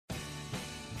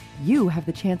you have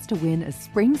the chance to win a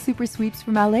spring super sweeps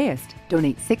from LAist.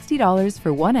 Donate $60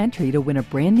 for one entry to win a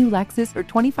brand new Lexus or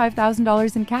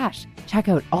 $25,000 in cash. Check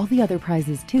out all the other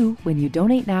prizes too when you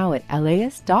donate now at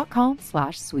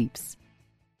laist.com/sweeps.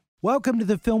 Welcome to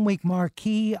the Film Week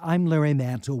Marquee. I'm Larry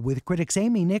Mantle with critics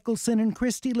Amy Nicholson and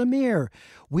Christy Lemire.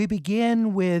 We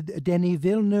begin with Denis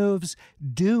Villeneuve's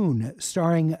Dune,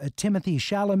 starring Timothée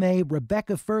Chalamet,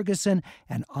 Rebecca Ferguson,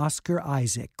 and Oscar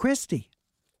Isaac. Christy.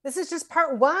 This is just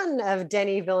part one of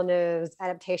Denis Villeneuve's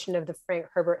adaptation of the Frank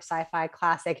Herbert sci-fi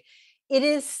classic. It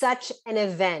is such an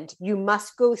event. You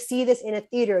must go see this in a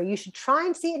theater. You should try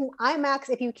and see it in IMAX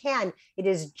if you can. It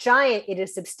is giant. It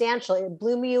is substantial. It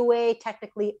blew me away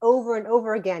technically over and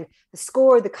over again. The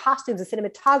score, the costumes, the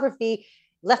cinematography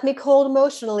left me cold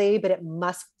emotionally, but it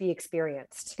must be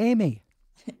experienced. Amy.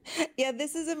 Yeah,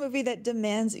 this is a movie that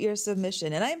demands your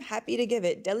submission, and I'm happy to give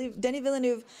it. Denis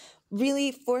Villeneuve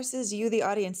really forces you, the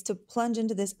audience, to plunge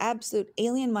into this absolute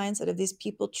alien mindset of these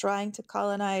people trying to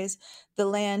colonize the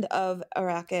land of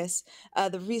Arrakis,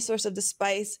 the resource of the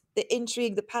spice, the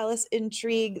intrigue, the palace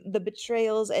intrigue, the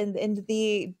betrayals, and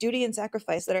the duty and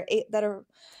sacrifice that are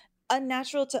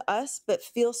unnatural to us, but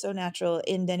feel so natural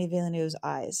in Denis Villeneuve's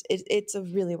eyes. It's a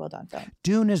really well done film.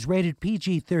 Dune is rated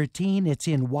PG-13. It's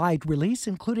in wide release,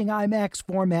 including IMAX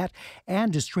format,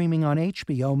 and is streaming on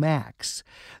HBO Max.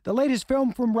 The latest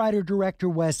film from writer-director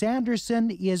Wes Anderson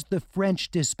is The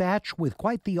French Dispatch, with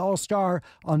quite the all-star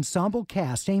ensemble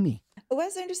cast. Amy.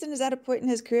 Wes Anderson is at a point in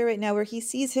his career right now where he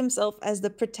sees himself as the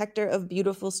protector of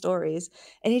beautiful stories.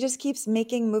 And he just keeps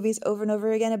making movies over and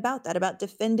over again about that, about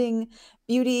defending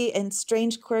beauty and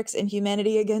strange quirks and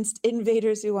humanity against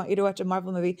invaders who want you to watch a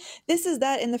Marvel movie. This is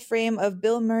that in the frame of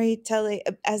Bill Murray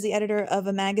as the editor of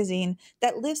a magazine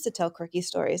that lives to tell quirky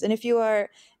stories. And if you are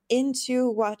into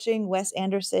watching Wes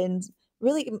Anderson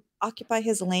really occupy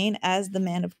his lane as the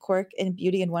man of quirk and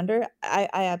beauty and wonder, I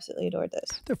absolutely adored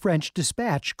this. The French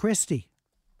Dispatch, Christy.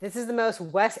 This is the most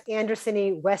Wes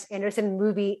Anderson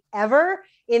movie ever,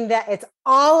 in that it's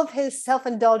all of his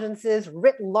self-indulgences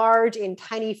writ large in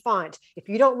tiny font. If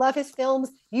you don't love his films,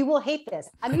 you will hate this.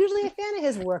 I'm usually a fan of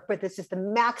his work, but it's just the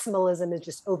maximalism is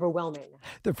just overwhelming.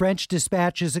 The French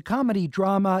Dispatch is a comedy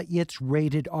drama. It's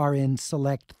rated R in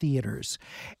select theaters.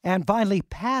 And finally,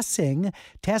 Passing,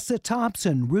 Tessa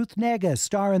Thompson, Ruth Negga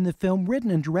star in the film,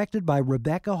 written and directed by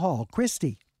Rebecca Hall.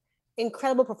 Christy.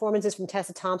 Incredible performances from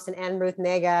Tessa Thompson and Ruth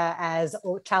Negga as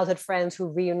childhood friends who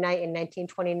reunite in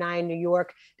 1929 New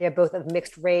York. They are both of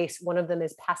mixed race. One of them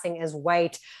is passing as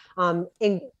white.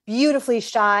 Beautifully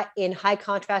shot in high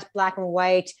contrast black and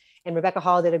white. And Rebecca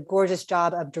Hall did a gorgeous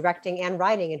job of directing and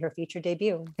writing in her feature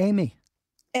debut. Amy.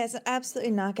 It's an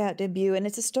absolutely knockout debut, and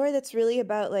it's a story that's really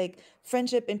about like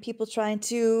friendship and people trying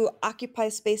to occupy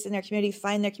space in their community,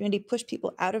 find their community, push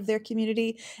people out of their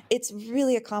community. It's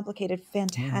really a complicated,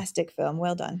 fantastic film.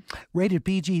 Well done. Rated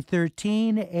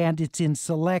PG-13, and it's in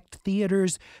select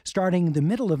theaters starting the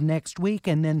middle of next week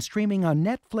and then streaming on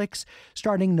Netflix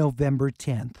starting November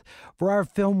 10th. For our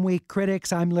Film Week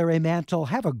critics, I'm Larry Mantle.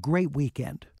 Have a great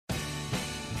weekend.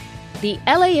 The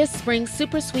LAist Spring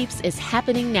Super Sweeps is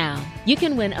happening now. You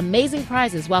can win amazing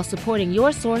prizes while supporting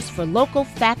your source for local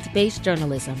fact-based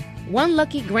journalism. One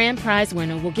lucky grand prize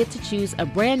winner will get to choose a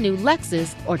brand new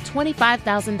Lexus or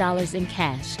 $25,000 in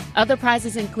cash. Other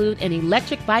prizes include an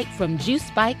electric bike from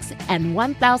Juice Bikes and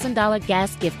 $1,000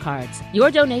 gas gift cards. Your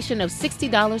donation of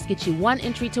 $60 gets you one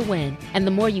entry to win, and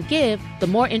the more you give, the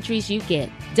more entries you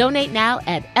get. Donate now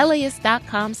at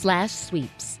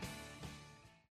laist.com/sweeps.